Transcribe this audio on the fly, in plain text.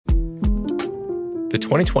The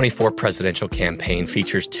 2024 presidential campaign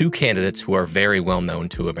features two candidates who are very well known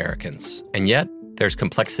to Americans. And yet, there's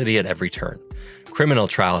complexity at every turn. Criminal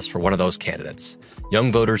trials for one of those candidates. Young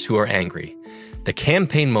voters who are angry. The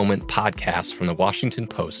Campaign Moment podcast from the Washington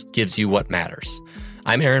Post gives you what matters.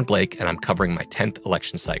 I'm Aaron Blake, and I'm covering my 10th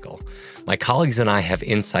election cycle. My colleagues and I have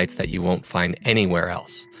insights that you won't find anywhere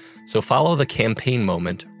else. So follow The Campaign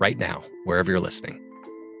Moment right now, wherever you're listening.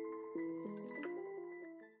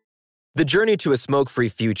 The journey to a smoke-free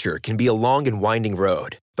future can be a long and winding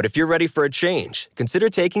road. But if you're ready for a change, consider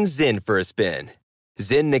taking Zyn for a spin.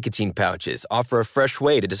 Zyn nicotine pouches offer a fresh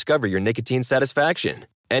way to discover your nicotine satisfaction.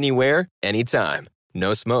 Anywhere, anytime.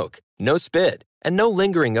 No smoke, no spit, and no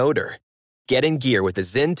lingering odor. Get in gear with the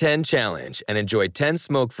Zyn 10 Challenge and enjoy 10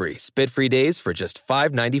 smoke-free, spit-free days for just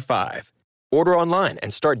 $5.95. Order online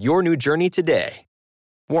and start your new journey today.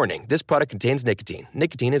 Warning, this product contains nicotine.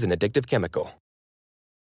 Nicotine is an addictive chemical.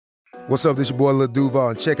 What's up, this your boy Lil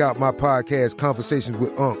Duval, and check out my podcast, Conversations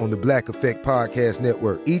with Unc, on the Black Effect Podcast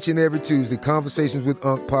Network. Each and every Tuesday, Conversations with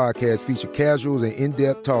Unc podcast feature casual and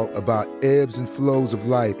in-depth talk about ebbs and flows of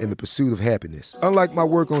life and the pursuit of happiness. Unlike my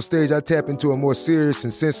work on stage, I tap into a more serious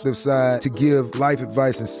and sensitive side to give life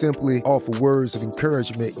advice and simply offer words of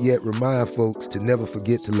encouragement, yet remind folks to never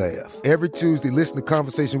forget to laugh. Every Tuesday, listen to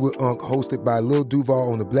Conversations with Unc, hosted by Lil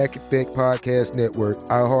Duval on the Black Effect Podcast Network,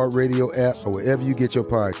 iHeartRadio app, or wherever you get your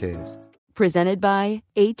podcasts. Presented by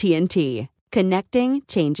AT&T. Connecting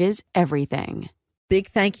changes everything. Big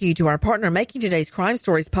thank you to our partner making today's crime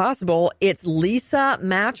stories possible. It's Leesa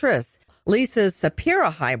Mattress. Leesa's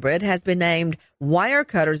Sapira Hybrid has been named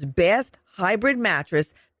Wirecutter's best hybrid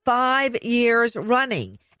mattress 5 years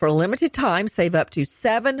running. For a limited time, save up to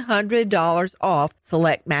 $700 off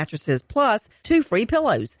select mattresses plus 2 free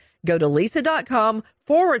pillows. Go to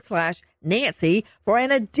Leesa.com/Nancy for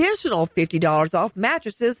an additional $50 off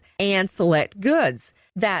mattresses and select goods.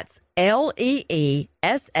 That's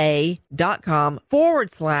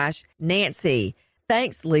LEESA.com/Nancy.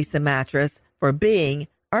 Thanks, Leesa Mattress, for being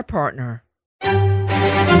our partner.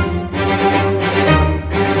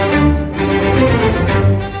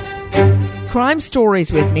 Crime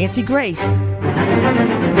Stories with Nancy Grace.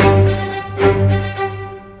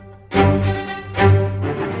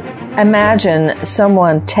 Imagine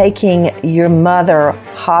someone taking your mother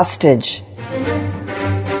hostage,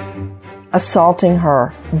 assaulting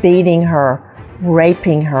her, beating her,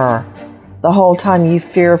 raping her. The whole time you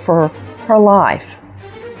fear for her life,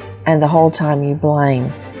 and the whole time you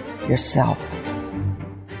blame yourself.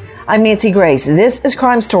 I'm Nancy Grace. This is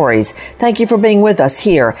Crime Stories. Thank you for being with us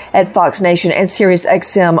here at Fox Nation and Sirius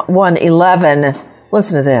XM 111.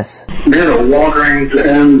 Listen to this. Near the Walgreens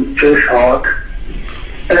and Fish Hawk.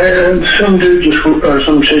 And some chick just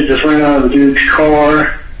ran out of the dude's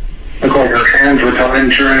car. Looked like her hands were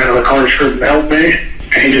tied. She ran out of the car, she couldn't help me.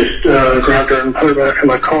 He just grabbed her and put her back in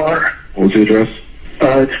my car. What's the address?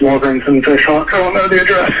 It's Walgreens and Fish Hawk. I don't know the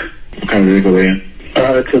address. What kind of vehicle are you in?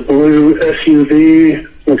 It's a blue SUV.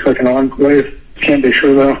 Looks like an Enclave. Can't be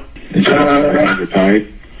sure though. Is it tied?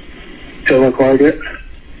 It looked like it.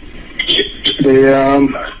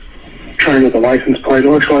 Trying to get the license plate. It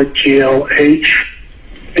looks like GLH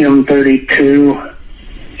M32.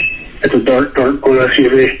 It's a dark blue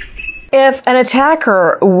SUV. If an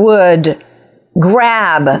attacker would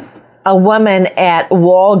grab a woman at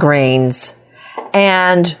Walgreens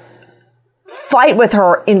and fight with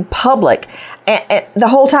her in public, and the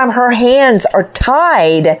whole time her hands are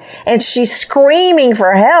tied and she's screaming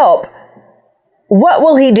for help, what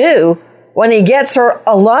will he do when he gets her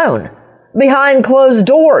alone behind closed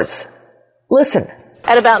doors? Listen.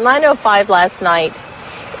 At about 9:05 last night,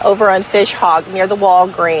 over on Fish Hawk near the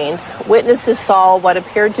Walgreens, witnesses saw what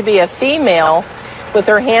appeared to be a female with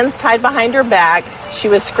her hands tied behind her back. She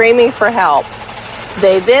was screaming for help.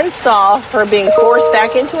 They then saw her being forced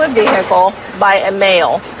back into a vehicle by a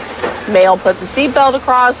male. Male put the seatbelt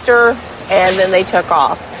across her, and then they took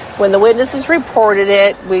off. When the witnesses reported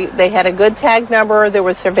it, they had a good tag number. There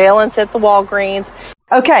was surveillance at the Walgreens.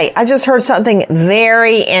 Okay, I just heard something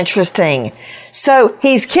very interesting. So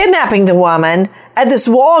he's kidnapping the woman at this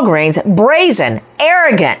Walgreens, brazen,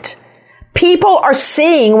 arrogant. People are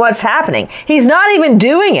seeing what's happening. He's not even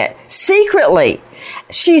doing it secretly.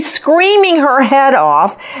 She's screaming her head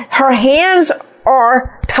off. Her hands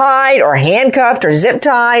are tied or handcuffed or zip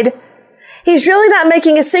tied. He's really not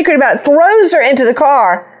making a secret about it. Throws her into the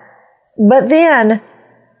car. But then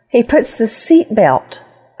he puts the seatbelt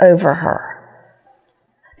over her.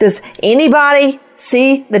 Does anybody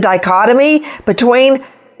see the dichotomy between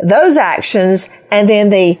those actions and then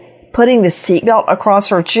the putting the seatbelt across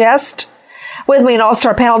her chest? with me an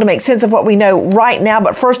all-star panel to make sense of what we know right now.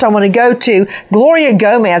 But first, I want to go to Gloria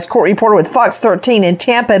Gomez, court reporter with Fox 13 in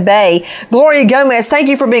Tampa Bay. Gloria Gomez, thank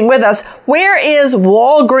you for being with us. Where is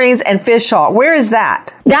Walgreens and Fishhawk? Where is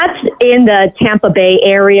that? That's in the Tampa Bay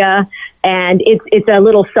area, and it's a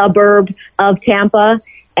little suburb of Tampa,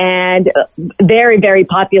 and very, very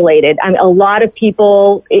populated. I mean, a lot of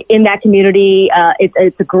people in that community.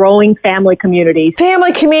 It's a growing family community.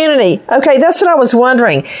 Family community. Okay, that's what I was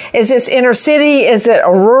wondering. Is this inner city? Is it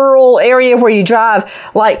a rural area where you drive,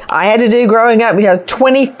 like I had to do growing up,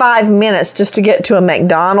 25 minutes just to get to a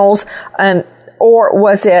McDonald's? Or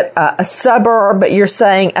was it a suburb, but you're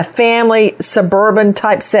saying a family suburban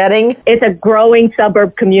type setting? It's a growing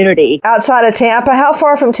suburb community. Outside of Tampa? How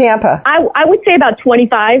far from Tampa? I would say about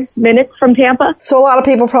 25 minutes from Tampa. So a lot of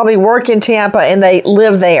people probably work in Tampa and they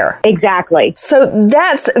live there. Exactly. So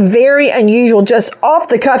that's very unusual. Just off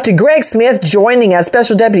the cuff to Greg Smith joining us,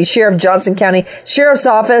 Special Deputy Sheriff, Johnson County Sheriff's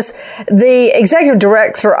Office, the Executive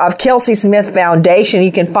Director of Kelsey Smith Foundation.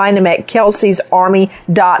 You can find him at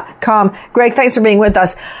Kelsey'sArmy.com. Greg, thanks for being with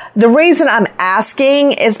us. The reason I'm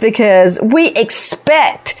asking is because we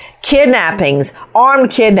expect kidnappings, armed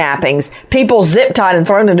kidnappings, people zip tied and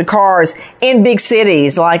thrown into cars in big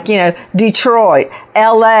cities like, Detroit,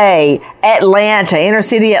 LA, Atlanta, inner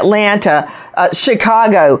city Atlanta,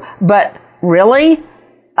 Chicago. But really,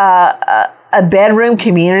 a bedroom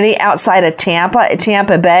community outside of Tampa, at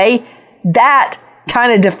Tampa Bay, that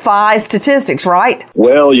kind of defies statistics, right?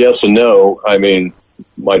 Well, yes and no. I mean,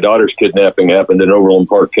 my daughter's kidnapping happened in Overland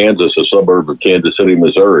Park, Kansas, a suburb of Kansas City,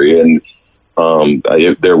 Missouri, and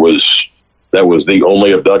that was the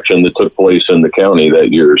only abduction that took place in the county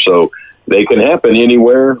that year. So they can happen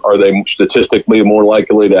anywhere. Are they statistically more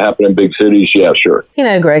likely to happen in big cities? Yeah, sure.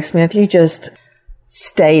 Greg Smith, you just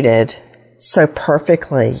stated so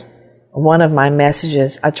perfectly one of my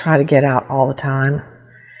messages I try to get out all the time.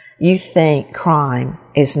 You think crime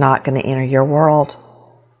is not going to enter your world.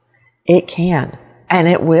 It can. And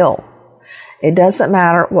it will. It doesn't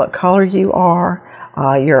matter what color you are,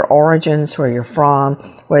 your origins, where you're from,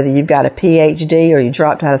 whether you've got a PhD or you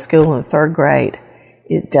dropped out of school in the 3rd grade.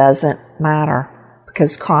 It doesn't matter,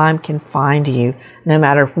 because crime can find you no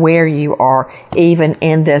matter where you are, even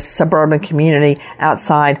in this suburban community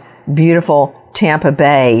outside beautiful Tampa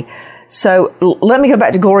Bay. So let me go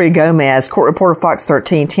back to Gloria Gomez, court reporter, Fox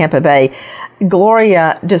 13, Tampa Bay.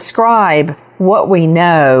 Gloria, describe what we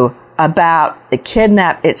know about the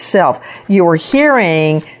kidnap itself. You were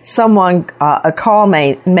hearing someone, a call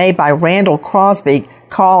made by Randall Crosby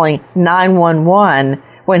calling 911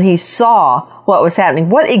 when he saw what was happening.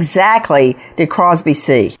 What exactly did Crosby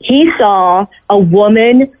see? He saw a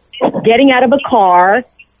woman getting out of a car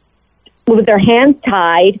with their hands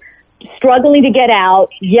tied, struggling to get out,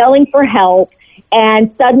 yelling for help,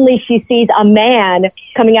 and suddenly she sees a man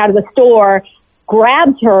coming out of the store,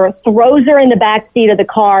 grabs her, throws her in the back seat of the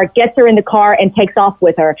car, gets her in the car, and takes off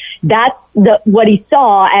with her. That's what he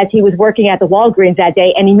saw as he was working at the Walgreens that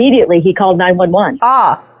day, and immediately he called 911.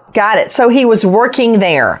 Ah, got it. So he was working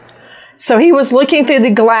there. So he was looking through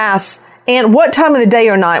the glass. And what time of the day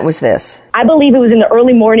or night was this? I believe it was in the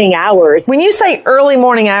early morning hours. When you say early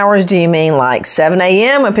morning hours, do you mean like 7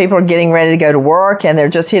 a.m. when people are getting ready to go to work and they're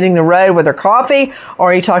just hitting the road with their coffee?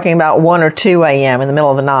 Or are you talking about 1 or 2 a.m. in the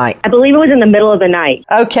middle of the night? I believe it was in the middle of the night.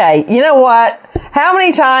 Okay. You know what? How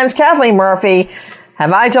many times, Kathleen Murphy,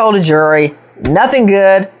 have I told a jury nothing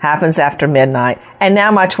good happens after midnight? And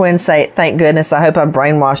now my twins say it. Thank goodness. I hope I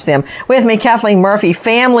brainwashed them. With me, Kathleen Murphy,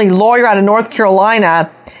 family lawyer out of North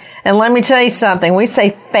Carolina. And let me tell you something. We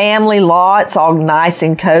say family law. It's all nice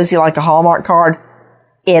and cozy like a Hallmark card.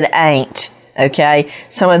 It ain't. Okay.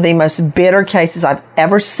 Some of the most bitter cases I've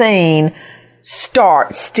ever seen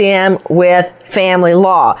stem with family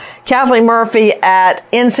law. Kathleen Murphy at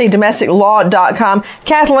ncdomesticlaw.com.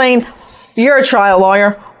 Kathleen, you're a trial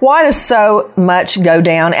lawyer. Why does so much go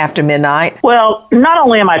down after midnight? Well, not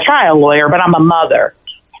only am I a trial lawyer, but I'm a mother.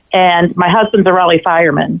 And my husband's a Raleigh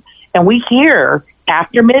fireman. And we hear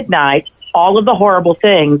after midnight all of the horrible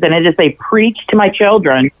things. And it is a preach to my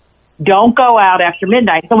children, don't go out after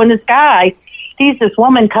midnight. So when this guy sees this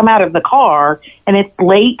woman come out of the car and it's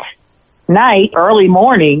late night, early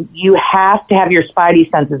morning, you have to have your spidey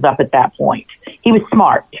senses up at that point. He was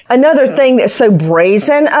smart. Another thing that's so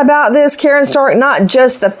brazen about this, Karen Stark, not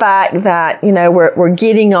just the fact that, we're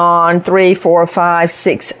getting on 3, 4, 5,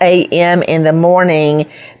 6 a.m. in the morning,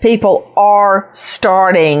 people are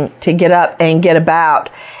starting to get up and get about,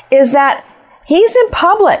 is that he's in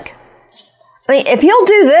public. I mean, if he'll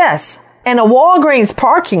do this in a Walgreens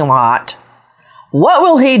parking lot, what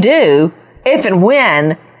will he do if and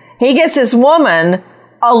when he gets this woman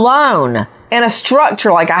alone in a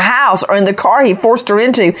structure like a house or in the car he forced her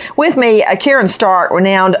into. With me, Karen Stark,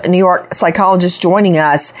 renowned New York psychologist, joining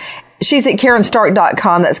us. She's at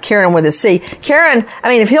KarenStark.com. That's Karen with a C. Karen, I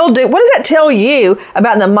mean, if he'll do, what does that tell you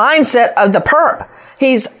about the mindset of the perp?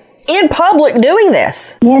 He's in public doing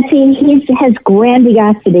this. Nancy, he has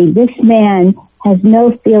grandiosity. This man has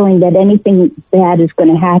no feeling that anything bad is going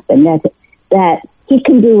to happen, that he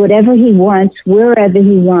can do whatever he wants, wherever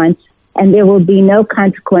he wants, and there will be no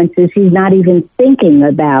consequences. He's not even thinking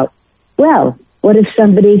about, well, what if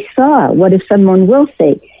somebody saw? What if someone will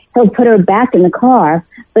see? He'll put her back in the car,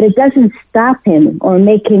 but it doesn't stop him or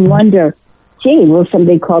make him wonder, gee, will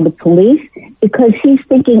somebody call the police? Because he's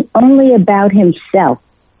thinking only about himself.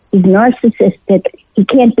 He's narcissistic. He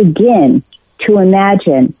can't begin to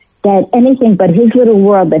imagine that anything but his little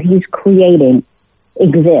world that he's creating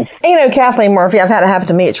exists. You know, Kathleen Murphy, I've had it happen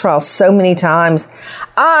to me at trial so many times.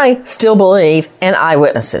 I still believe in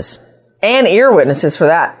eyewitnesses and ear witnesses for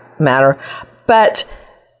that matter, but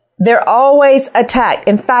they're always attacked.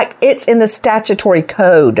 In fact, it's in the statutory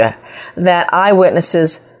code that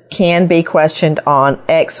eyewitnesses can be questioned on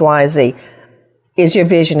XYZ. Is your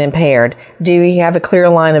vision impaired? Do you have a clear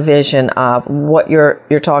line of vision of what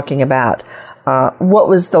you're talking about? What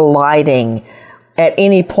was the lighting? At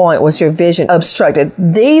any point, was your vision obstructed?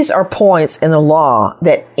 These are points in the law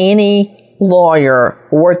that any lawyer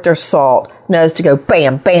worth their salt knows to go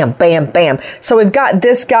bam, bam, bam, bam. So we've got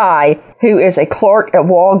this guy who is a clerk at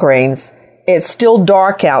Walgreens. It's still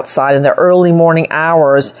dark outside in the early morning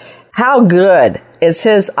hours. How good is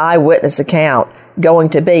his eyewitness account going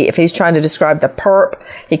to be if he's trying to describe the perp?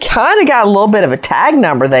 He kind of got a little bit of a tag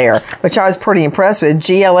number there, which I was pretty impressed with.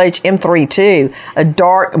 GLH M32, a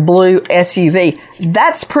dark blue SUV.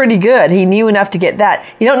 That's pretty good. He knew enough to get that.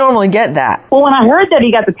 You don't normally get that. Well, when I heard that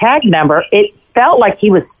he got the tag number, it felt like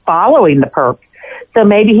he was following the perp. So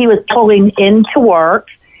maybe he was pulling into work.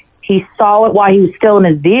 He saw it while he was still in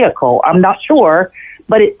his vehicle. I'm not sure,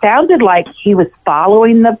 but it sounded like he was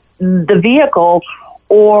following the vehicle,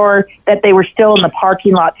 or that they were still in the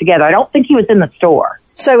parking lot together. I don't think he was in the store.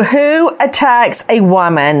 So who attacks a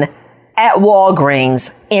woman at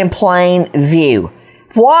Walgreens in plain view?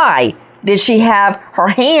 Why did she have her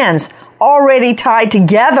hands already tied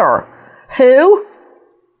together? Who?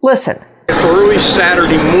 Listen. Early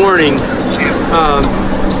Saturday morning,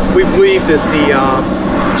 we believe that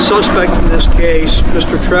the suspect in this case,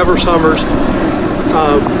 Mr. Trevor Summers,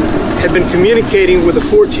 had been communicating with a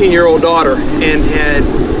 14-year-old daughter and had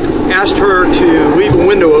asked her to leave a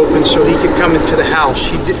window open so he could come into the house.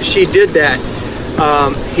 She did that.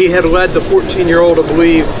 He had led the 14-year-old to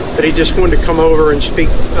believe that he just wanted to come over and speak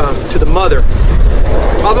to the mother.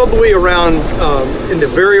 Probably around in the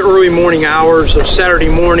very early morning hours of Saturday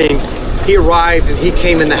morning, he arrived and he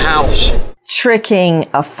came in the house. Tricking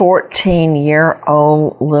a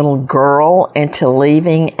 14-year-old little girl into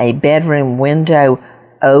leaving a bedroom window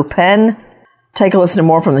open. Take a listen to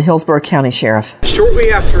more from the Hillsborough County Sheriff.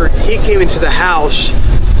 Shortly after he came into the house,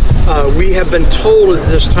 we have been told at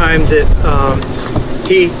this time that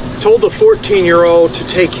he told the 14-year-old to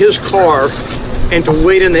take his car and to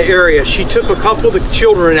wait in the area. She took a couple of the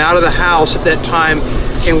children out of the house at that time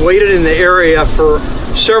and waited in the area for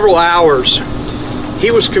several hours.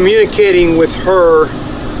 He was communicating with her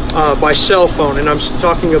by cell phone, and I'm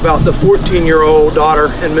talking about the 14-year-old daughter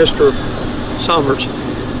and Mr. Summers.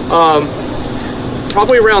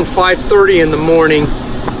 Probably around 5:30 in the morning,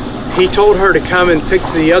 he told her to come and pick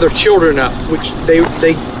the other children up, which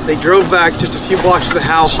they drove back just a few blocks to the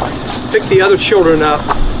house, picked the other children up,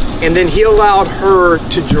 and then he allowed her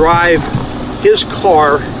to drive his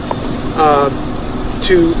car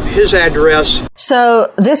to his address.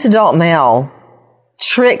 So this adult male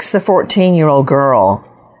tricks the 14-year-old girl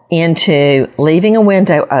into leaving a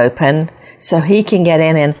window open so he can get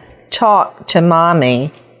in and talk to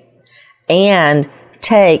mommy and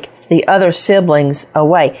take the other siblings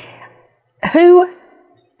away. Who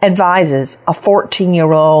advises a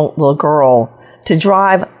 14-year-old little girl to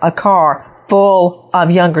drive a car full of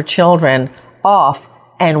younger children off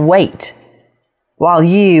and wait while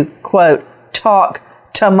you, quote, talk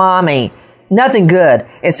to mommy? Nothing good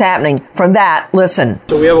is happening from that. Listen.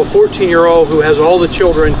 So we have a 14-year-old who has all the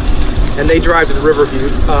children, and they drive to the Riverview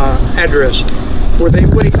address, where they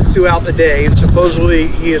wait throughout the day, and supposedly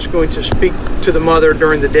he is going to speak to the mother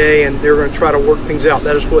during the day, and they're going to try to work things out.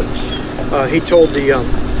 That is what he told the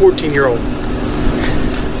 14-year-old.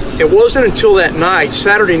 It wasn't until that night,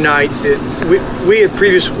 Saturday night, that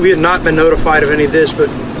we had not been notified of any of this, but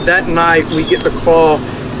that night we get the call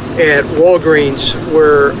at Walgreens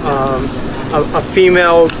where a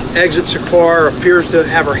female exits a car, appears to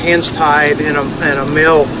have her hands tied, and a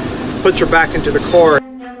male puts her back into the car.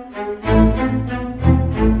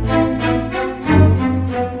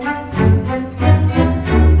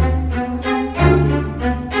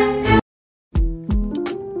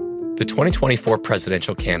 The 2024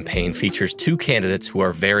 presidential campaign features two candidates who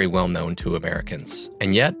are very well known to Americans.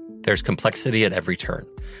 And yet, there's complexity at every turn.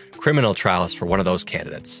 Criminal trials for one of those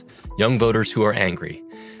candidates. Young voters who are angry.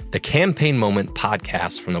 The Campaign Moment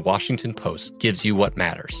podcast from the Washington Post gives you what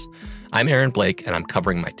matters. I'm Aaron Blake, and I'm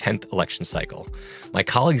covering my 10th election cycle. My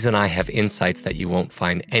colleagues and I have insights that you won't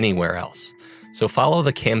find anywhere else. So follow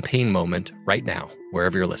the Campaign Moment right now,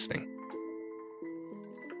 wherever you're listening.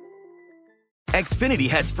 Xfinity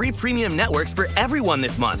has free premium networks for everyone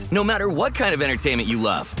this month, no matter what kind of entertainment you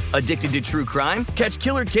love. Addicted to true crime? Catch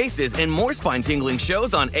killer cases and more spine-tingling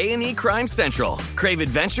shows on A&E Crime Central. Crave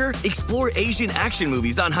adventure? Explore Asian action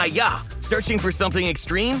movies on Hi-Ya. Searching for something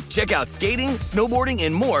extreme? Check out skating, snowboarding,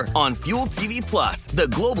 and more on Fuel TV Plus, the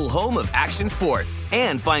global home of action sports.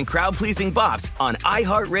 And find crowd-pleasing bops on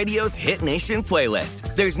iHeartRadio's Hit Nation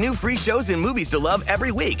playlist. There's new free shows and movies to love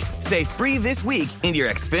every week. Say free this week in your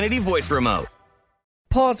Xfinity voice remote.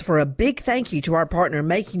 Pause for a big thank you to our partner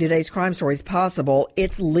making today's crime stories possible.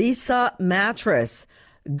 It's Leesa Mattress.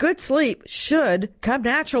 Good sleep should come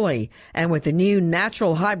naturally. And with the new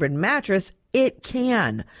natural hybrid mattress, it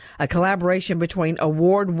can. A collaboration between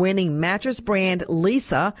award-winning mattress brand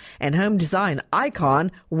Leesa and home design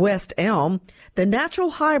icon West Elm, the natural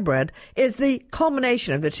hybrid is the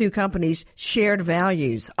culmination of the two companies' shared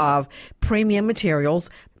values of premium materials,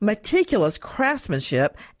 meticulous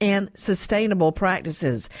craftsmanship, and sustainable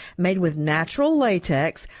practices. Made with natural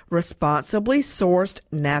latex, responsibly sourced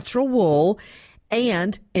natural wool,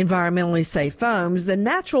 and environmentally safe foams, the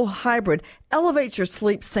natural hybrid elevates your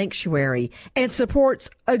sleep sanctuary and supports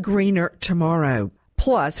a greener tomorrow.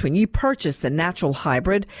 Plus, when you purchase the natural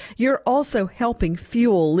hybrid, you're also helping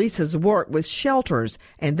fuel Leesa's work with shelters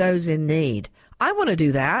and those in need. I want to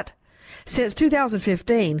do that. Since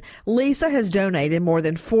 2015, Leesa has donated more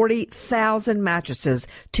than 40,000 mattresses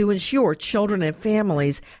to ensure children and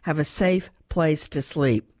families have a safe place to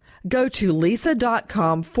sleep. Go to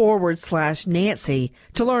Leesa.com/Nancy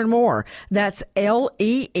to learn more. That's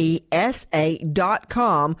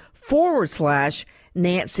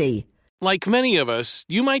LEESA.com/Nancy. Like many of us,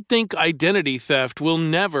 you might think identity theft will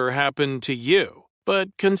never happen to you. But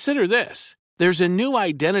consider this. There's a new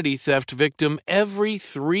identity theft victim every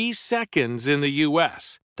 3 seconds in the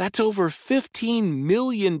U.S. That's over 15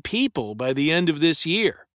 million people by the end of this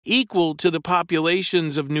year, equal to the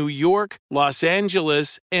populations of New York, Los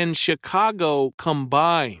Angeles, and Chicago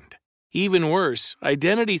combined. Even worse,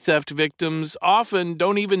 identity theft victims often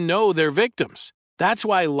don't even know they're victims. That's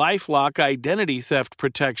why LifeLock Identity Theft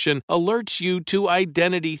Protection alerts you to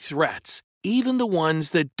identity threats, even the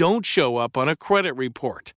ones that don't show up on a credit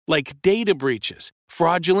report, like data breaches,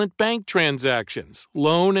 fraudulent bank transactions,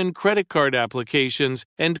 loan and credit card applications,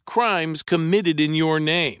 and crimes committed in your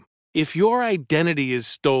name. If your identity is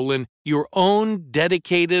stolen, your own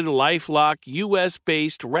dedicated LifeLock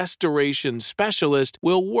U.S.-based restoration specialist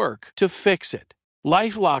will work to fix it.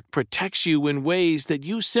 LifeLock protects you in ways that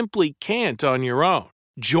you simply can't on your own.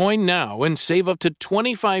 Join now and save up to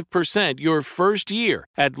 25% your first year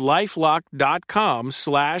at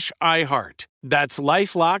LifeLock.com/iHeart. That's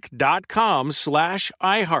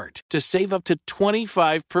LifeLock.com/iHeart to save up to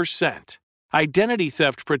 25%. Identity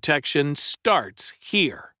theft protection starts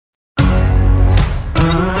here.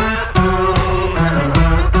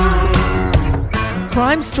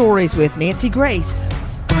 Crime Stories with Nancy Grace.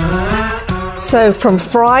 So from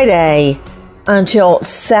Friday until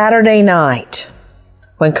Saturday night,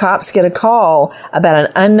 when cops get a call about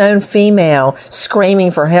an unknown female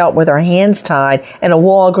screaming for help with her hands tied in a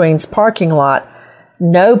Walgreens parking lot,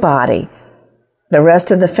 nobody, the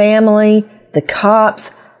rest of the family, the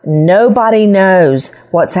cops, nobody knows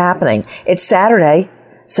what's happening. It's Saturday,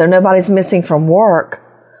 so nobody's missing from work.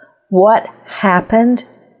 What happened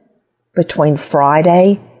between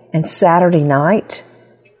Friday and Saturday night?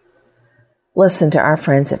 Listen to our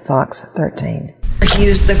friends at Fox 13.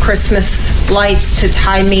 Used the Christmas lights to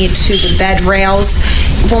tie me to the bed rails.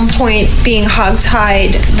 At one point, being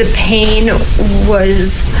hogtied, the pain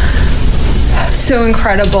was so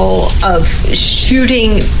incredible, of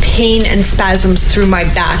shooting pain and spasms through my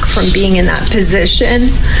back from being in that position,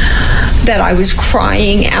 that I was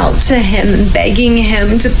crying out to him and begging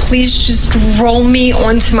him to please just roll me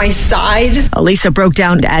onto my side. Elisa broke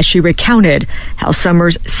down as she recounted how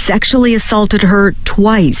Summers sexually assaulted her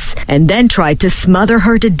twice and then tried to smother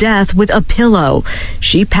her to death with a pillow.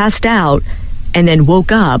 She passed out and then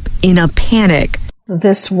woke up in a panic.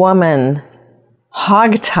 This woman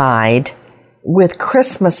hogtied with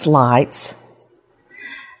Christmas lights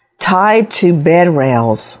tied to bed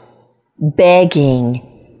rails, begging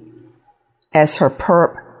as her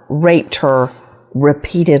perp raped her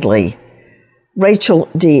repeatedly. Rachel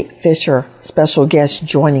D. Fisher, special guest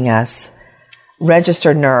joining us,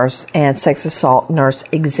 registered nurse and sex assault nurse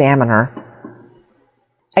examiner,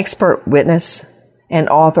 expert witness, and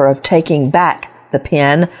author of Taking Back the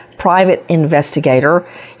Pen, private investigator.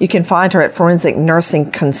 You can find her at Forensic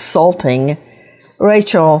Nursing Consulting.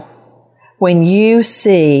 Rachel, when you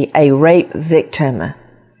see a rape victim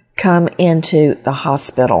come into the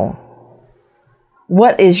hospital,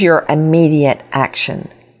 what is your immediate action?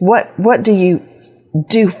 What do you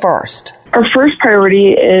do first? Our first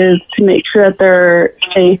priority is to make sure that they're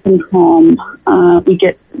safe and calm. We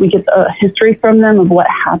get a history from them of what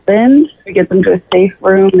happened. We get them to a safe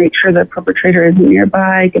room, make sure the perpetrator isn't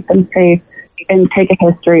nearby, get them safe, and take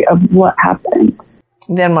a history of what happened.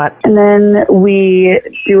 Then what? And then we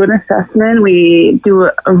do an assessment. We do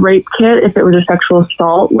a rape kit if it was a sexual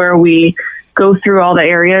assault, where we go through all the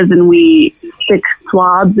areas and we stick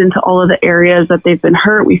swabs into all of the areas that they've been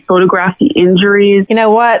hurt. We photograph the injuries. You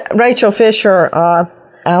know what, Rachel Fisher, I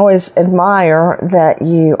always admire that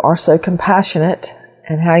you are so compassionate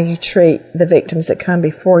and how you treat the victims that come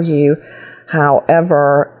before you.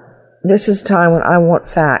 However, this is a time when I want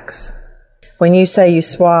facts. When you say you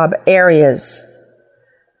swab areas,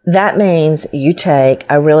 that means you take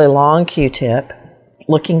a really long Q-tip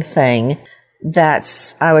looking thing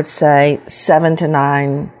that's, I would say, 5 to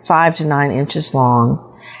 9 inches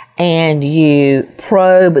long, and you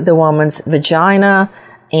probe the woman's vagina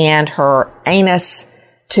and her anus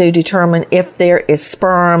to determine if there is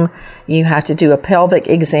sperm. You have to do a pelvic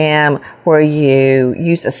exam where you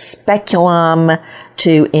use a speculum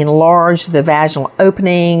to enlarge the vaginal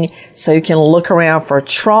opening so you can look around for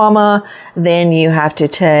trauma. Then you have to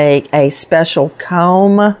take a special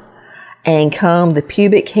comb and comb the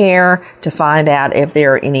pubic hair to find out if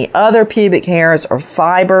there are any other pubic hairs or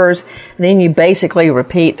fibers. Then you basically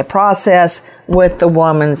repeat the process with the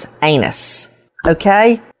woman's anus.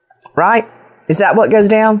 Okay? Right? Is that what goes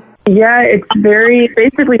down? Yeah, it's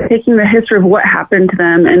basically taking the history of what happened to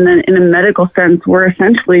them, and then in a medical sense, we're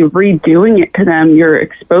essentially redoing it to them. You're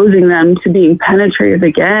exposing them to being penetrated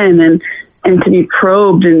again and to be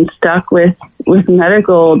probed and stuck with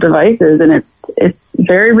medical devices, and it's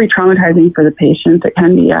very re-traumatizing for the patients. It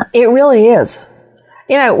can be, yeah. It really is.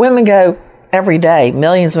 You know, women go every day,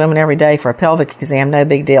 millions of women every day for a pelvic exam, no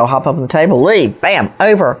big deal, hop up on the table, leave, bam,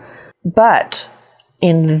 over. But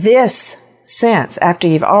in this sense, after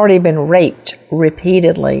you've already been raped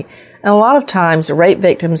repeatedly, and a lot of times rape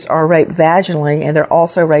victims are raped vaginally and they're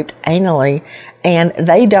also raped anally, and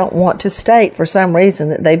they don't want to state for some reason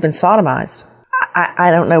that they've been sodomized. I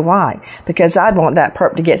don't know why, because I'd want that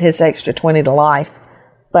perp to get his extra 20 to life,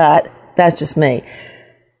 but that's just me.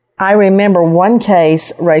 I remember one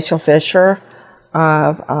case, Rachel Fisher,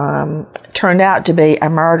 turned out to be a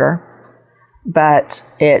murder, but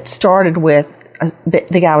it started with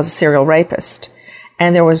the guy was a serial rapist,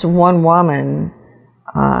 and there was one woman,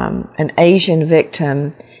 an Asian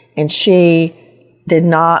victim, and she did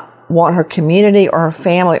not want her community or her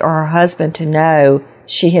family or her husband to know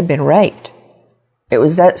she had been raped. It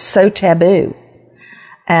was so taboo.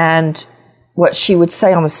 And what she would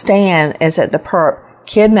say on the stand is that the perp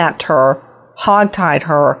kidnapped her, hogtied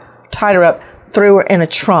her, tied her up, threw her in a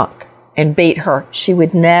trunk, and beat her. She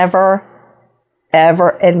would never,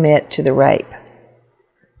 ever admit to the rape.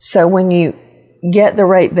 So when you get the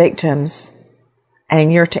rape victims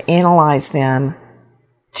and you're to analyze them,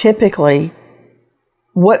 typically,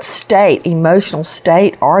 what state, emotional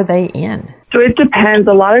state, are they in? So it depends.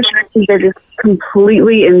 A lot of times they're just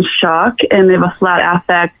completely in shock and they have a flat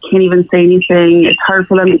affect, can't even say anything. It's hard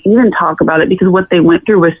for them to even talk about it because what they went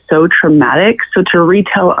through was so traumatic. So to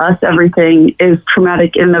retell us everything is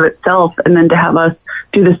traumatic in and of itself, and then to have us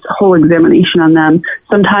do this whole examination on them.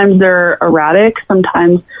 Sometimes they're erratic,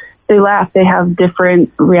 sometimes they laugh, they have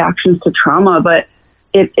different reactions to trauma, but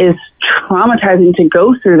it is traumatizing to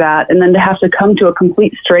go through that and then to have to come to a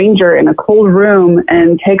complete stranger in a cold room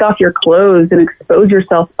and take off your clothes and expose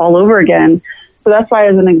yourself all over again. So that's why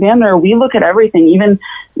as an examiner, we look at everything. Even,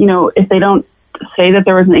 you know, if they don't say that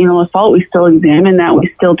there was an anal assault, we still examine that.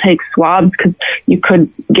 We still take swabs because you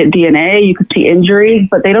could get DNA, you could see injuries,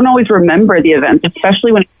 but they don't always remember the events,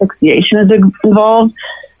 especially when asphyxiation is involved.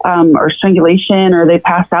 Or strangulation, or they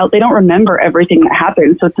pass out, they don't remember everything that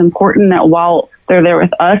happened. So it's important that while they're there with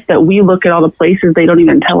us, that we look at all the places they don't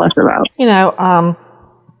even tell us about. You know, I'm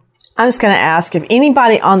just going to ask if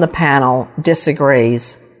anybody on the panel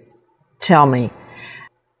disagrees, tell me.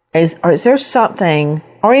 Is there something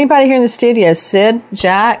or anybody here in the studio, Sid,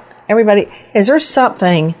 Jack, everybody, is there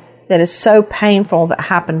something that is so painful that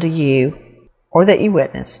happened to you or that you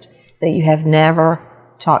witnessed that you have never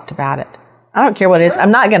talked about it? I don't care what it is.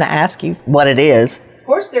 I'm not going to ask you what it is. Of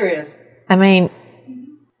course there is. I mean,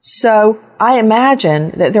 so I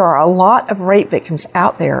imagine that there are a lot of rape victims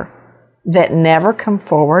out there that never come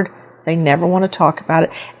forward. They never want to talk about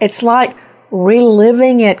it. It's like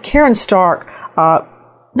reliving it. Karen Stark,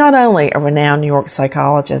 not only a renowned New York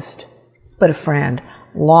psychologist, but a friend,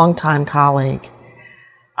 longtime colleague.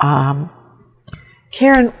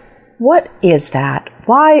 Karen, what is that?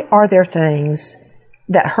 Why are there things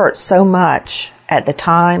that hurt so much at the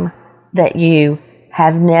time that you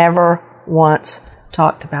have never once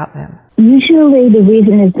talked about them? Usually the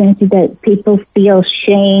reason is that people feel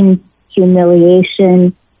shame,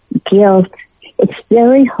 humiliation, guilt. It's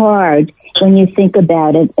very hard when you think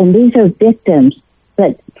about it. And these are victims,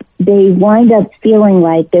 but they wind up feeling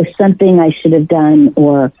like there's something I should have done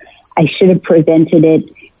or I should have prevented it.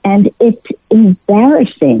 And it's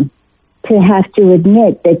embarrassing to have to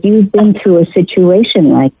admit that you've been through a situation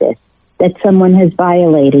like this, that someone has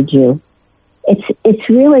violated you. It's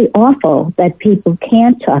really awful that people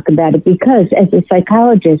can't talk about it, because as a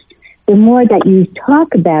psychologist, the more that you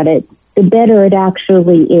talk about it, the better it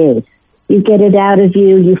actually is. You get it out of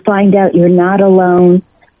you, you find out you're not alone,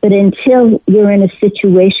 but until you're in a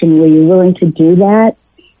situation where you're willing to do that,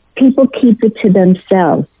 people keep it to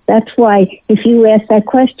themselves. That's why if you ask that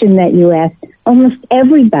question that you asked, almost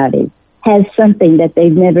everybody has something that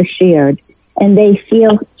they've never shared, and they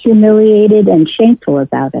feel humiliated and shameful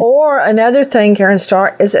about it. Or another thing, Karen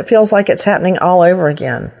Stark, is it feels like it's happening all over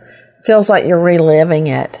again. It feels like you're reliving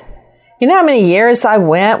it. You know how many years I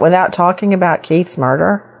went without talking about Keith's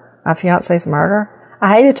murder, my fiance's murder?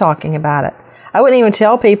 I hated talking about it. I wouldn't even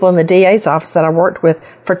tell people in the DA's office that I worked with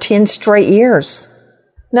for 10 straight years.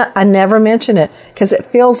 No, I never mention it because it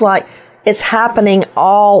feels like it's happening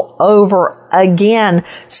all over again.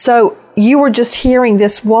 So you were just hearing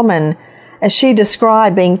this woman, as she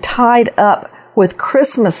described, being tied up with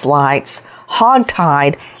Christmas lights,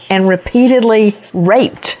 hogtied, and repeatedly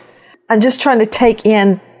raped. I'm just trying to take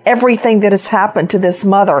in everything that has happened to this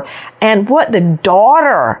mother and what the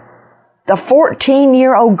daughter, the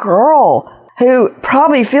 14-year-old girl, who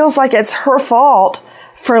probably feels like it's her fault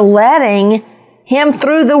for letting him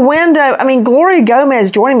through the window. I mean, Gloria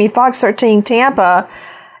Gomez joining me, Fox 13 Tampa,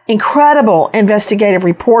 incredible investigative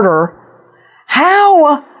reporter.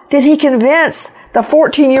 How did he convince the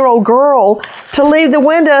 14-year-old girl to leave the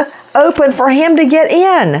window open for him to get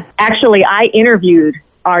in? Actually, I interviewed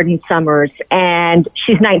Arden Summers, and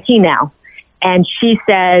she's 19 now. And she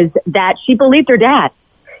says that she believed her dad.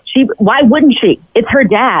 Why wouldn't she? It's her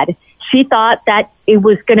dad. She thought that it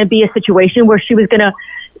was going to be a situation where she was going to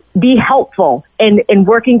be helpful in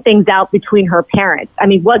working things out between her parents. I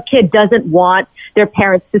mean, what kid doesn't want their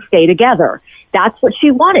parents to stay together? That's what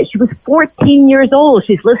she wanted. She was 14 years old.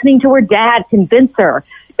 She's listening to her dad convince her,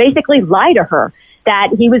 basically lie to her that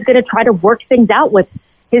he was going to try to work things out with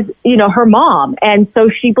her mom. And so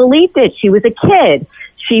she believed it. She was a kid.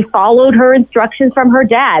 She followed her instructions from her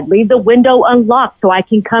dad. Leave the window unlocked so I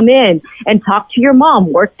can come in and talk to your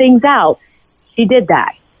mom, work things out. She did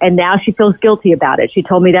that. And now she feels guilty about it. She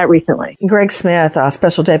told me that recently. Greg Smith,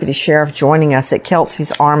 Special Deputy Sheriff, joining us at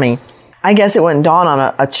Kelsey's Army. I guess it wouldn't dawn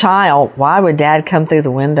on a child. Why would dad come through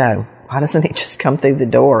the window? Why doesn't he just come through the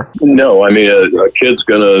door? No, I mean, a kid's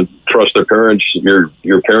going to trust their parents. Your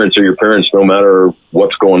parents are your parents no matter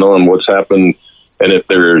what's going on, what's happened. And if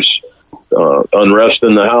there's unrest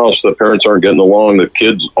in the house, the parents aren't getting along, the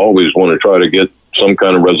kids always want to try to get some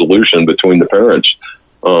kind of resolution between the parents.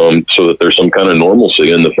 So that there's some kind of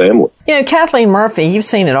normalcy in the family. You know, Kathleen Murphy, you've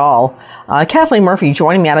seen it all. Kathleen Murphy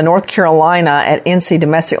joining me out of North Carolina at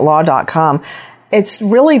ncdomesticlaw.com. It's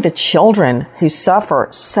really the children who suffer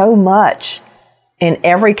so much in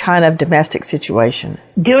every kind of domestic situation.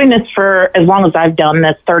 Doing this for as long as I've done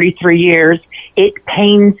this, 33 years, it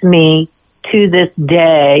pains me to this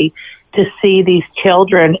day to see these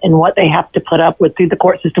children and what they have to put up with through the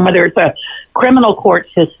court system, whether it's a criminal court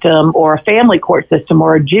system or a family court system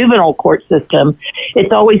or a juvenile court system.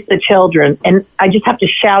 It's always the children. And I just have to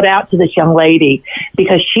shout out to this young lady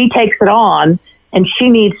because she takes it on and she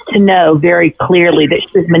needs to know very clearly that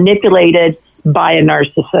she's manipulated by a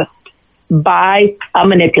narcissist, by a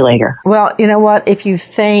manipulator. Well, you know what? If you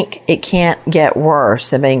think it can't get worse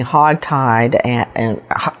than being hogtied and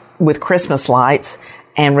with Christmas lights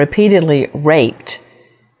and repeatedly raped,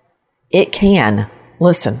 it can.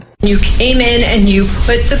 Listen. You came in and you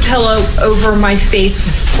put the pillow over my face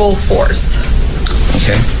with full force.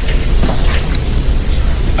 Okay.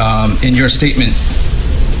 In your statement,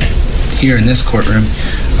 here in this courtroom,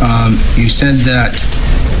 you said that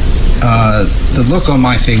the look on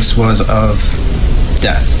my face was of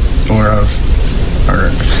death or of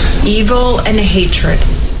murder. Evil and hatred.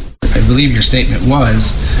 I believe your statement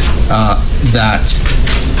was that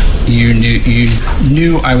you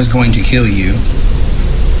knew I was going to kill you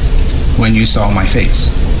when you saw my face.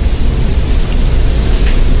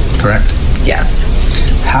 Correct? Yes.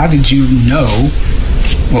 How did you know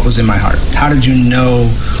what was in my heart? How did you know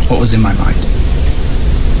what was in my mind?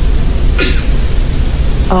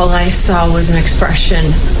 All I saw was an expression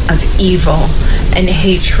of evil and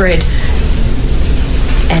hatred.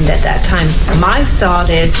 And at that time, my thought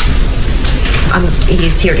is,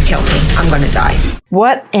 he's here to kill me. I'm going to die.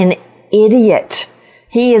 What an idiot.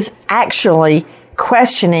 He is actually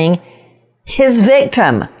questioning his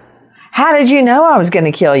victim. How did you know I was going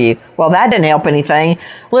to kill you? Well, that didn't help anything.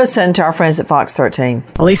 Listen to our friends at Fox 13.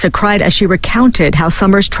 Elisa cried as she recounted how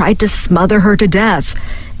Summers tried to smother her to death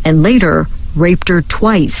and later raped her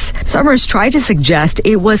twice. Summers tried to suggest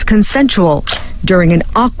it was consensual during an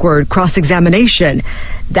awkward cross-examination.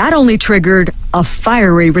 That only triggered a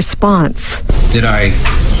fiery response. Did I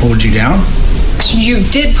hold you down? You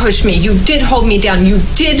did push me. You did hold me down. You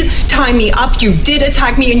did tie me up. You did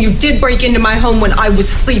attack me, and you did break into my home when I was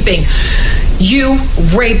sleeping. You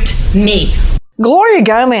raped me. Gloria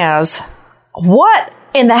Gomez, what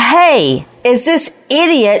in the hay is this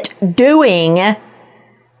idiot doing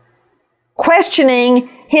questioning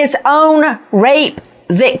his own rape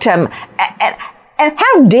victim? And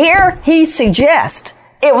how dare he suggest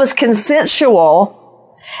it was consensual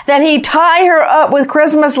that he tie her up with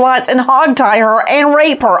Christmas lights and hogtie her and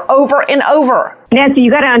rape her over and over? Nancy,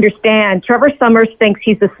 you got to understand, Trevor Summers thinks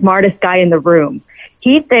he's the smartest guy in the room.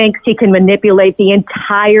 He thinks he can manipulate the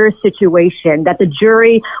entire situation, that the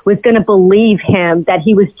jury was going to believe him, that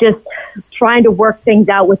he was just trying to work things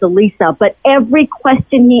out with Elisa. But every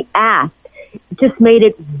question he asked just made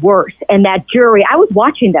it worse. And that jury, I was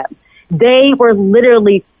watching them. They were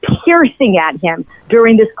literally piercing at him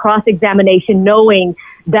during this cross-examination, knowing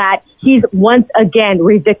that he's once again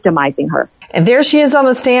re-victimizing her. And there she is on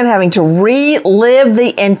the stand having to relive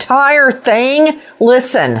the entire thing.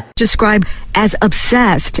 Listen. Described as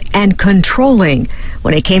obsessed and controlling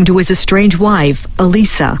when it came to his estranged wife,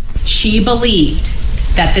 Elisa. She believed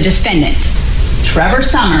that the defendant, Trevor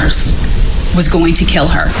Summers, was going to kill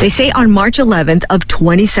her. They say on March 11th of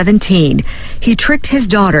 2017, he tricked his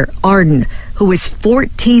daughter, Arden, who was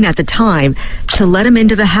 14 at the time, to let him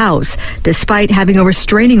into the house, despite having a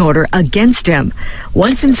restraining order against him.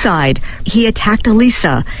 Once inside, he attacked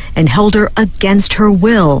Elisa and held her against her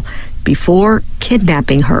will before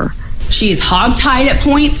kidnapping her. She is hogtied at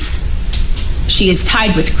points. She is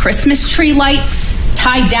tied with Christmas tree lights,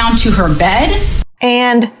 tied down to her bed.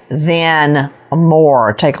 And then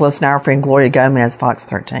more. Take a listen to our friend Gloria Gomez, Fox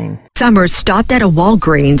 13. Summers stopped at a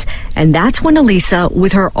Walgreens, and that's when Elisa,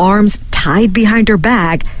 with her arms tied behind her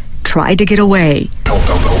back, tried to get away. Help,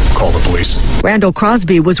 call the police. Randall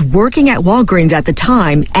Crosby was working at Walgreens at the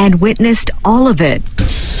time and witnessed all of it.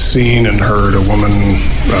 Seen and heard a woman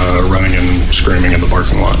running and screaming in the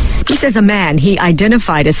parking lot. He says a man he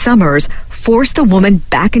identified as Summers forced the woman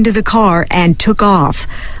back into the car and took off.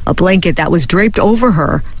 A blanket that was draped over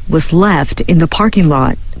her was left in the parking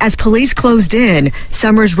lot. As police closed in,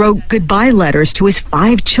 Summers wrote goodbye letters to his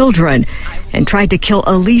 5 children and tried to kill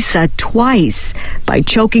Elisa twice by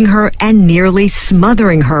choking her and nearly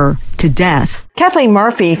smothering her to death. Kathleen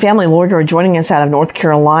Murphy, family lawyer, joining us out of North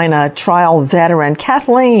Carolina, trial veteran.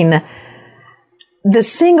 Kathleen, the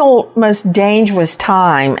single most dangerous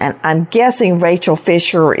time, and I'm guessing Rachel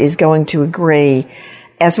Fisher is going to agree,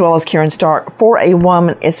 as well as Karen Stark, for a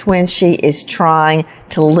woman is when she is trying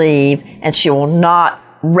to leave and she will not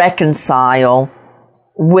reconcile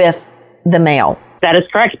with the male. That is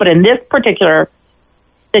correct. But in this particular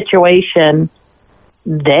situation,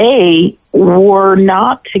 they were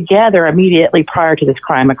not together immediately prior to this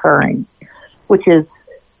crime occurring, which is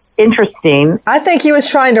interesting. I think he was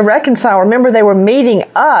trying to reconcile. Remember, they were meeting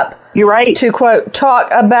up. You're right. To, quote, talk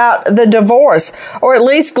about the divorce. Or at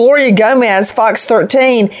least Gloria Gomez, Fox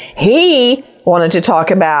 13, he wanted to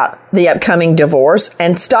talk about the upcoming divorce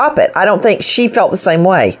and stop it. I don't think she felt the same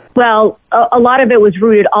way. Well, a lot of it was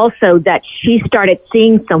rooted also that she started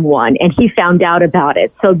seeing someone and he found out about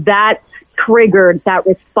it. So that triggered that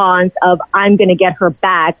response of, I'm going to get her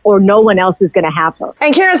back or no one else is going to have her.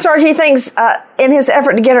 And Karen Stark, he thinks in his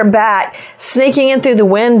effort to get her back, sneaking in through the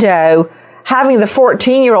window, having the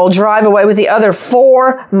 14-year-old drive away with the other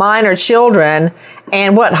 4 minor children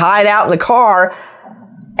and hide out in the car.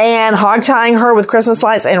 And hog-tying her with Christmas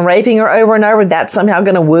lights and raping her over and over, that's somehow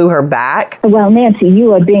going to woo her back? Well, Nancy,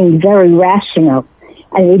 you are being very rational.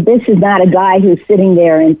 I mean, this is not a guy who's sitting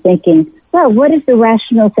there and thinking, well, what is the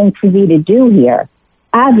rational thing for me to do here?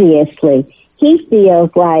 Obviously, he feels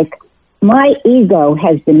like my ego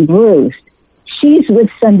has been bruised. She's with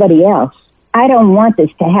somebody else. I don't want this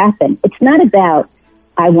to happen. It's not about,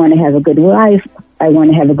 I want to have a good life. I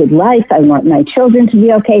want to have a good life. I want my children to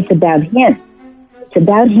be okay. It's about him. It's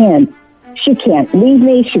about him. She can't leave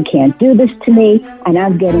me. She can't do this to me. And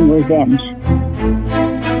I'm getting revenge.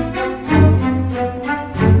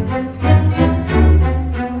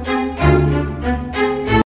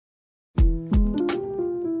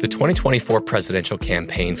 The 2024 presidential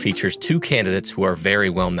campaign features two candidates who are very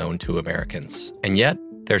well known to Americans. And yet,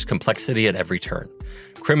 there's complexity at every turn.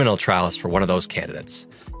 Criminal trials for one of those candidates.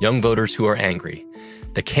 Young voters who are angry.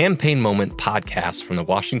 The Campaign Moment podcast from the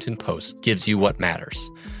Washington Post gives you what matters.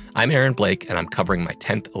 I'm Aaron Blake, and I'm covering my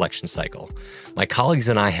 10th election cycle. My colleagues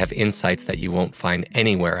and I have insights that you won't find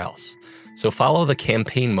anywhere else. So follow the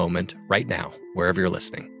Campaign Moment right now, wherever you're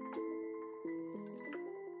listening.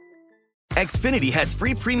 Xfinity has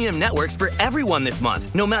free premium networks for everyone this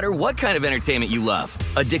month, no matter what kind of entertainment you love.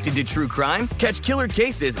 Addicted to true crime? Catch killer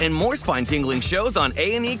cases and more spine-tingling shows on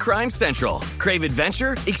A&E Crime Central. Crave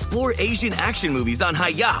adventure? Explore Asian action movies on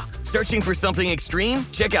Hi-Ya. Searching for something extreme?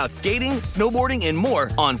 Check out skating, snowboarding, and more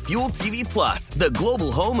on Fuel TV Plus, the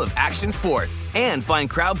global home of action sports. And find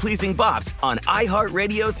crowd-pleasing bops on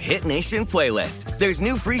iHeartRadio's Hit Nation playlist. There's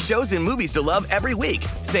new free shows and movies to love every week.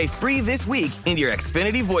 Say free this week in your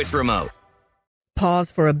Xfinity voice remote.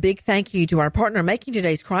 Pause for a big thank you to our partner making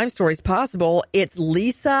today's crime stories possible. It's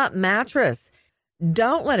Leesa Mattress.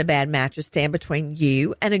 Don't let a bad mattress stand between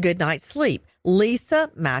you and a good night's sleep.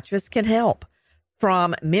 Leesa Mattress can help.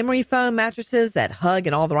 From memory foam mattresses that hug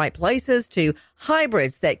in all the right places to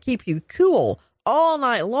hybrids that keep you cool all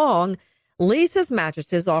night long, Leesa's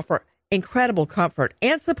mattresses offer incredible comfort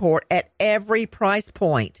and support at every price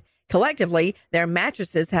point. Collectively, their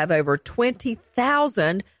mattresses have over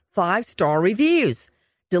 20,000 5-star reviews.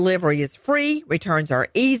 Delivery is free, returns are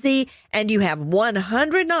easy, and you have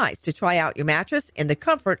 100 nights to try out your mattress in the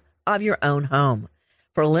comfort of your own home.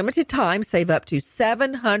 For a limited time, save up to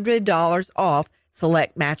 $700 off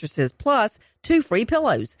select mattresses plus 2 free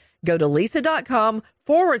pillows. Go to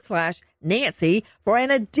Leesa.com/Nancy for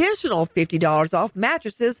an additional $50 off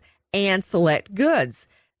mattresses and select goods.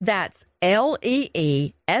 That's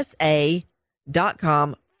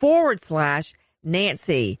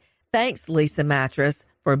LEESA.com/Nancy. Thanks, Leesa Mattress,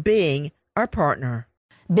 for being our partner.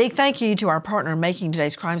 Big thank you to our partner making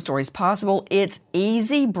today's crime stories possible. It's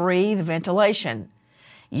Easy Breathe Ventilation.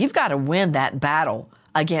 You've got to win that battle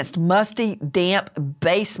against musty, damp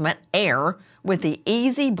basement air with the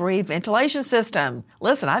Easy Breathe ventilation system.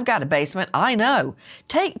 Listen, I've got a basement. I know.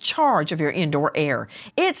 Take charge of your indoor air.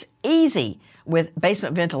 It's easy with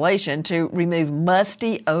basement ventilation to remove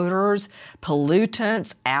musty odors,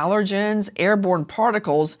 pollutants, allergens, airborne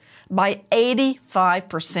particles by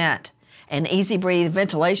 85%. An Easy Breathe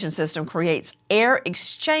ventilation system creates air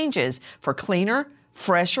exchanges for cleaner,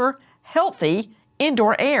 fresher, healthy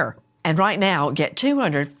indoor air. And right now, get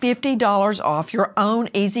 $250 off your own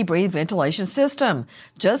Easy Breathe ventilation system.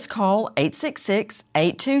 Just call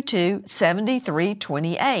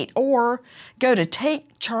 866-822-7328 or go to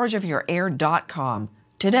takechargeofyourair.com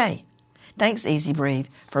today. Thanks, Easy Breathe,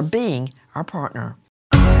 for being our partner.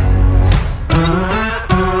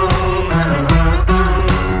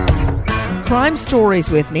 Crime Stories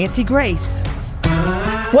with Nancy Grace.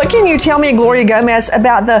 What can you tell me, Gloria Gomez,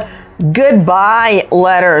 about the goodbye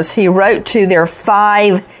letters he wrote to their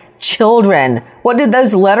 5 children? What did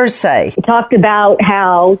those letters say? He talked about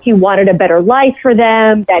how he wanted a better life for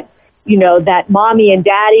them, that, you know, that mommy and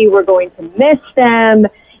daddy were going to miss them,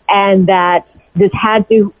 and that this had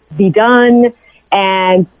to be done.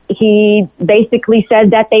 And he basically said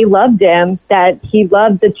that they loved him, that he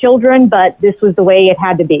loved the children, but this was the way it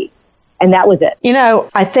had to be. And that was it. You know,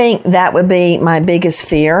 I think that would be my biggest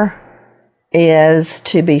fear, is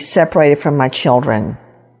to be separated from my children,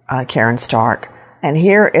 Karen Stark. And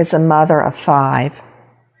here is a mother of 5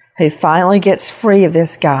 who finally gets free of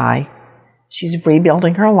this guy. She's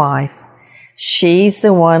rebuilding her life. She's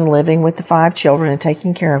the one living with the 5 children and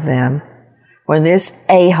taking care of them. When this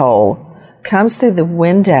a-hole comes through the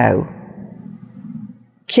window,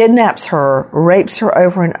 kidnaps her, rapes her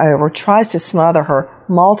over and over, tries to smother her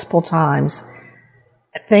multiple times.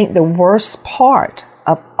 I think the worst part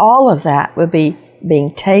of all of that would be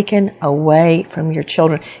being taken away from your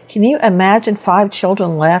children. Can you imagine 5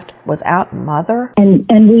 children left without mother? And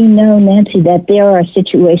we know, Nancy, that there are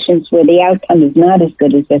situations where the outcome is not as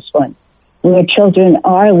good as this one, where children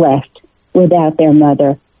are left without their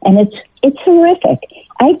mother. And it's horrific.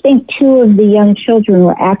 I think 2 of the young children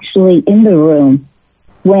were actually in the room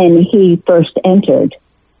when he first entered.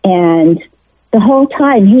 And the whole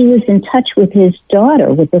time he was in touch with his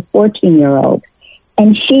daughter, with the 14-year-old.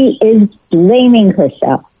 And she is blaming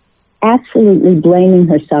herself, absolutely blaming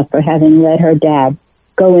herself for having let her dad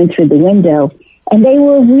go in through the window. And they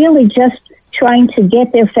were really just trying to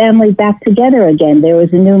get their family back together again. There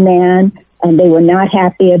was a new man, and they were not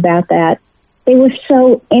happy about that. They were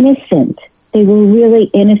so innocent. They were really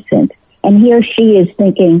innocent. And here she is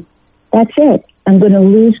thinking, that's it. I'm going to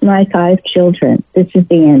lose my 5 children. This is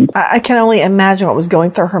the end. I can only imagine what was going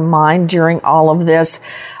through her mind during all of this.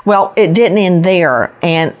 Well, it didn't end there,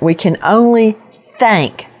 and we can only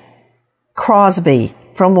thank Crosby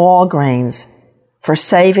from Walgreens for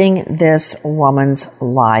saving this woman's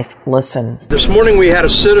life. Listen. This morning we had a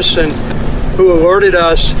citizen who alerted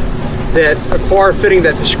us that a car fitting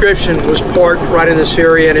that description was parked right in this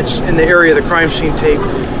area, and it's in the area of the crime scene tape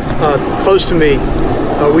close to me.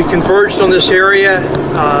 We converged on this area.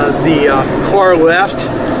 The car left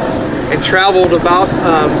and traveled about,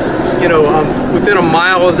 within a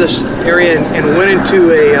mile of this area and went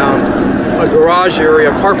into a garage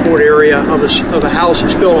area, a carport area of a house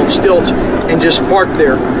that's built on stilts, and just parked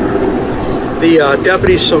there. The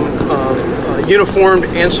deputies, some uniformed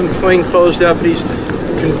and some plainclothes deputies,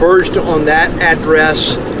 converged on that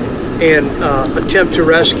address and attempt to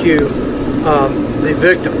rescue the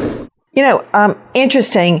victim.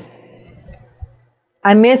 Interesting.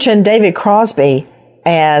 I mentioned David Crosby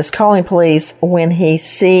as calling police when he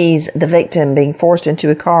sees the victim being forced into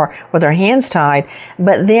a car with her hands tied.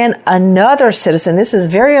 But then another citizen, this is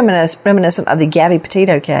very reminiscent of the Gabby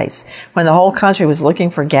Petito case, when the whole country was looking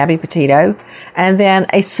for Gabby Petito. And then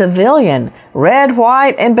a civilian, Red,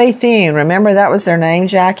 White, and Bethune, remember that was their name,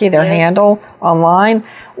 Jackie, their handle online,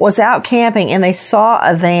 was out camping, and they saw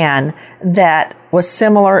a van that was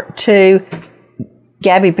similar to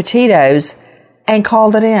Gabby Petito's and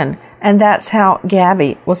called it in. And that's how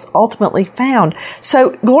Gabby was ultimately found.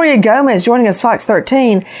 So Gloria Gomez joining us, Fox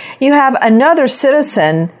 13. You have another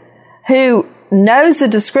citizen who knows the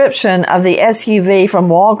description of the SUV from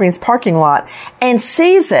Walgreens parking lot and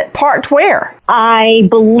sees it parked where? I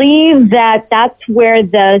believe that's where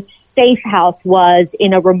the safe house was,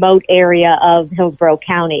 in a remote area of Hillsborough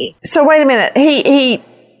County. So wait a minute. He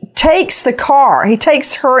takes the car, he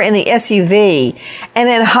takes her in the SUV and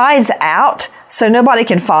then hides out so nobody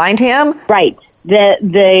can find him? Right.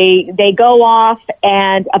 They go off,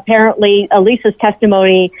 and apparently Elisa's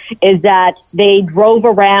testimony is that they drove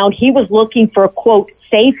around. He was looking for a, quote,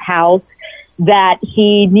 safe house that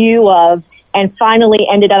he knew of, and finally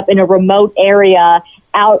ended up in a remote area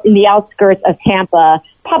out in the outskirts of Tampa,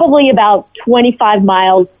 probably about 25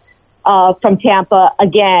 miles from Tampa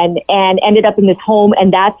again, and ended up in this home.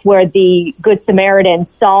 And that's where the Good Samaritan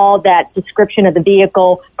saw that description of the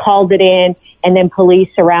vehicle, called it in, and then police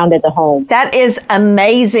surrounded the home. That is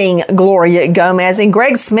amazing, Gloria Gomez. And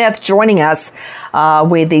Greg Smith joining us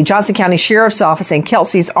with the Johnson County Sheriff's Office and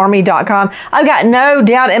Kelsey'sArmy.com. I've got no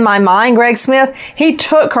doubt in my mind, Greg Smith, he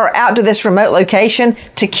took her out to this remote location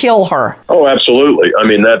to kill her. Oh, absolutely. I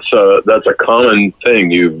mean, that's a common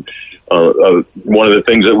thing. One of the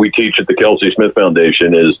things that we teach at the Kelsey Smith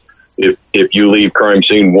Foundation is if you leave crime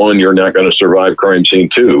scene 1, you're not going to survive crime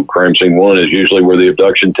scene 2. Crime scene 1 is usually where the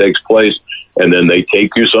abduction takes place, and then they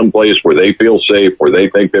take you someplace where they feel safe, where they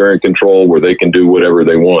think they're in control, where they can do whatever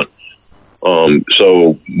they want.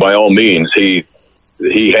 So by all means, he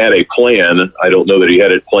had a plan. I don't know that he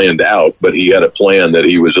had it planned out, but he had a plan that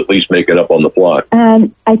he was at least making up on the fly.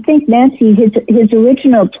 I think, Nancy, his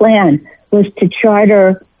original plan was to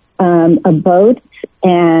charter a boat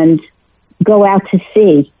and go out to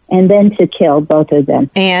sea, and then to kill both of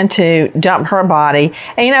them. And to dump her body.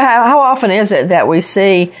 And you know, how often is it that we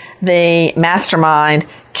see the mastermind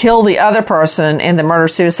kill the other person in the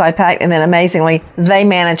murder-suicide pact, and then amazingly, they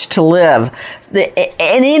manage to live. In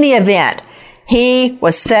any event, he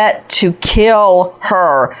was set to kill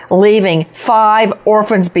her, leaving 5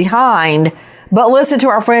 orphans behind, But listen to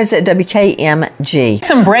our friends at WKMG.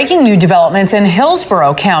 Some breaking new developments in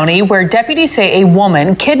Hillsborough County, where deputies say a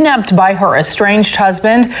woman kidnapped by her estranged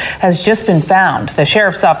husband has just been found. The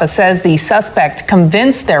sheriff's office says the suspect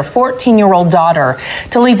convinced their 14-year-old daughter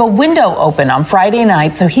to leave a window open on Friday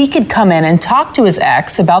night so he could come in and talk to his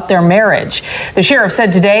ex about their marriage. The sheriff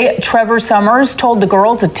said today Trevor Summers told the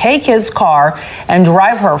girl to take his car and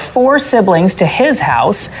drive her 4 siblings to his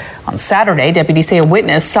house. On Saturday, deputies say a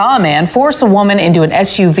witness saw a man force a woman into an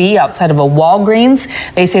SUV outside of a Walgreens.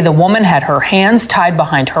 They say the woman had her hands tied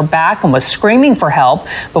behind her back and was screaming for help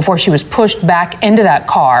before she was pushed back into that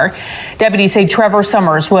car. Deputies say Trevor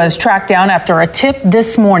Summers was tracked down after a tip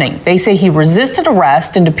this morning. They say he resisted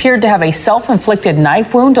arrest and appeared to have a self-inflicted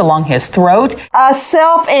knife wound along his throat. A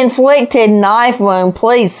self-inflicted knife wound.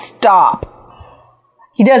 Please stop.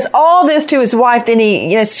 He does all this to his wife, then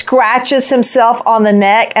he, scratches himself on the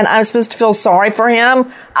neck, and I'm supposed to feel sorry for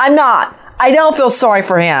him? I'm not. I don't feel sorry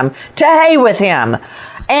for him. To hell with him.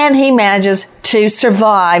 And he manages to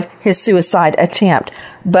survive his suicide attempt.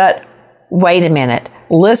 But wait a minute.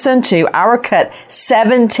 Listen to our cut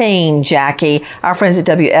 17, Jackie, our friends at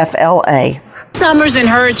WFLA. Summers and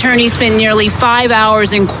her attorney spent nearly 5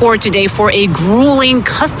 hours in court today for a grueling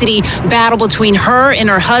custody battle between her and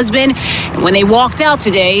her husband. And when they walked out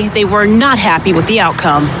today, they were not happy with the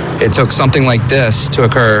outcome. It took something like this to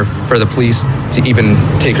occur for the police to even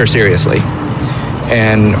take her seriously.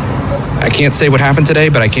 And I can't say what happened today,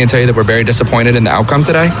 but I can tell you that we're very disappointed in the outcome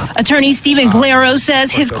today. Attorney Stephen Glero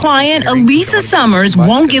says his client, Elisa Summers,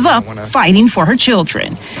 won't give up fighting for her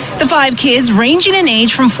children. The 5 kids, ranging in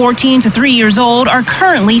age from 14 to 3 years old, are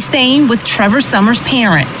currently staying with Trevor Summers'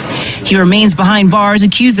 parents. He remains behind bars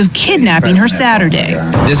accused of kidnapping her Saturday.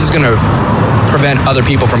 This is going to prevent other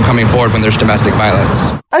people from coming forward when there's domestic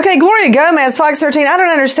violence. Okay, Gloria Gomez, Fox 13, I don't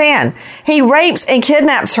understand. He rapes and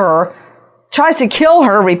kidnaps her, tries to kill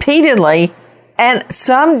her repeatedly, and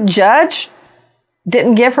some judge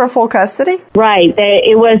didn't give her full custody? Right.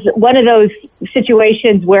 It was one of those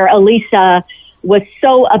situations where Elisa was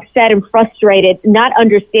so upset and frustrated, not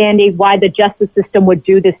understanding why the justice system would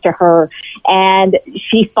do this to her. And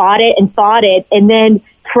she fought it. And then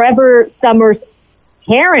Trevor Summers'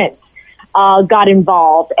 parents got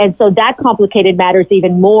involved. And so that complicated matters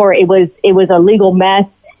even more. It was a legal mess.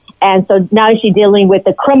 And so now she's dealing with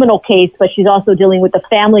the criminal case, but she's also dealing with the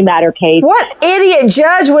family matter case. What idiot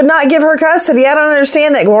judge would not give her custody? I don't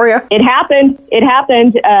understand that, Gloria. It happened.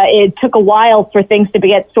 It took a while for things to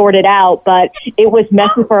get sorted out, but it was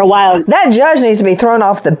messy for a while. That judge needs to be thrown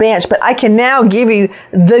off the bench, but I can now give you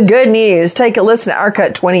the good news. Take a listen to our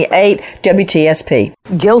cut 28, WTSP.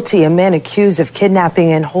 Guilty, a man accused of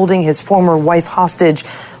kidnapping and holding his former wife hostage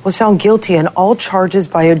was found guilty on all charges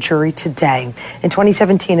by a jury today. In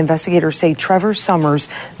 2017, investigators say Trevor Summers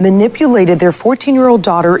manipulated their 14-year-old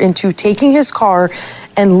daughter into taking his car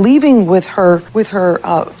and leaving with her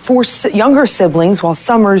 4 younger siblings while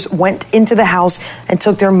Summers went into the house and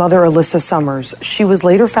took their mother, Elisa Summers. She was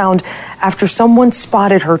later found after someone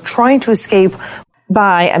spotted her trying to escape.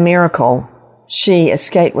 By a miracle, she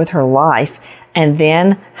escaped with her life, and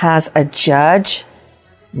then has a judge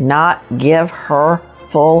not give her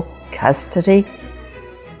full custody?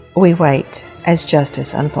 We wait as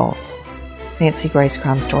justice unfolds. Nancy Grace,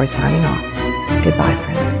 Crime Story, signing off. Goodbye,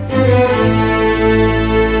 friend.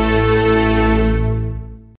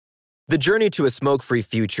 The journey to a smoke-free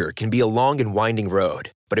future can be a long and winding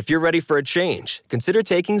road. But if you're ready for a change, consider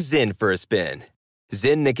taking Zyn for a spin.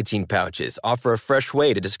 Zyn nicotine pouches offer a fresh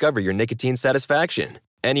way to discover your nicotine satisfaction.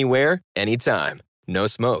 Anywhere, anytime. No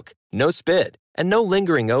smoke, no spit, and no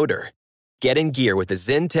lingering odor. Get in gear with the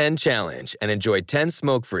Zyn 10 Challenge and enjoy 10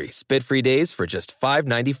 smoke-free, spit-free days for just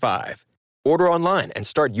 $5.95. Order online and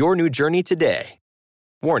start your new journey today.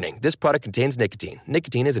 Warning, this product contains nicotine.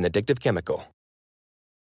 Nicotine is an addictive chemical.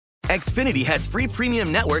 Xfinity has free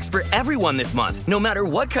premium networks for everyone this month, no matter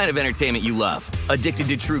what kind of entertainment you love. Addicted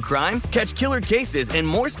to true crime? Catch killer cases and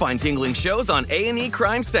more spine-tingling shows on A&E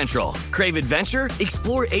Crime Central. Crave adventure?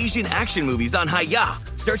 Explore Asian action movies on Hi-Ya.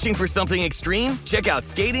 Searching for something extreme? Check out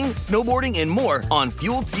skating, snowboarding, and more on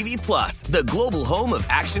Fuel TV Plus, the global home of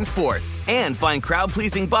action sports. And find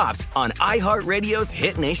crowd-pleasing bops on iHeartRadio's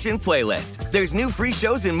Hit Nation playlist. There's new free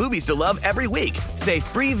shows and movies to love every week. Say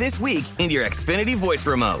free this week in your Xfinity voice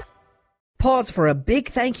remote. Pause for a big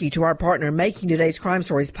thank you to our partner making today's crime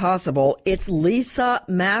stories possible. It's Leesa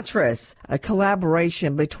Mattress, a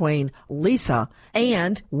collaboration between Leesa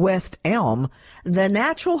and West Elm. The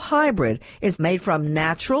natural hybrid is made from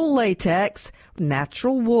natural latex,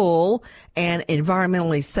 natural wool, and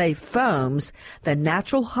environmentally safe foams. The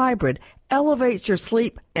natural hybrid elevates your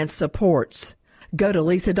sleep and supports Go to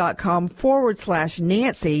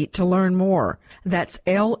leesa.com/Nancy to learn more. That's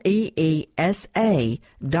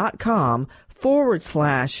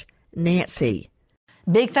LEESA.com/Nancy.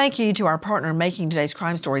 Big thank you to our partner making today's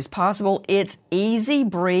crime stories possible. It's Easy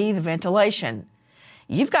Breathe Ventilation.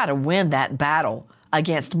 You've got to win that battle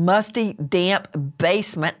against musty, damp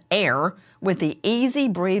basement air with the Easy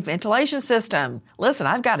Breathe ventilation system. Listen,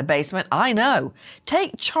 I've got a basement. I know.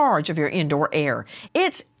 Take charge of your indoor air.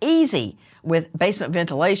 It's easy with basement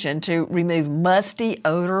ventilation to remove musty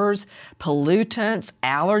odors, pollutants,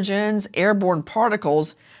 allergens, airborne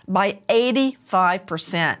particles by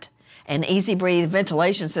 85%. An Easy Breathe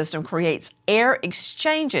ventilation system creates air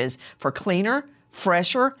exchanges for cleaner,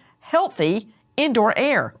 fresher, healthy indoor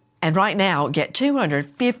air. And right now, get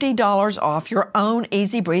 $250 off your own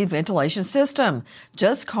Easy Breathe ventilation system.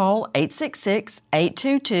 Just call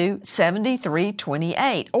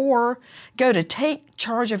 866-822-7328 or go to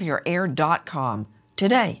takechargeofyourair.com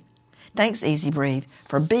today. Thanks, Easy Breathe,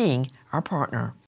 for being our partner.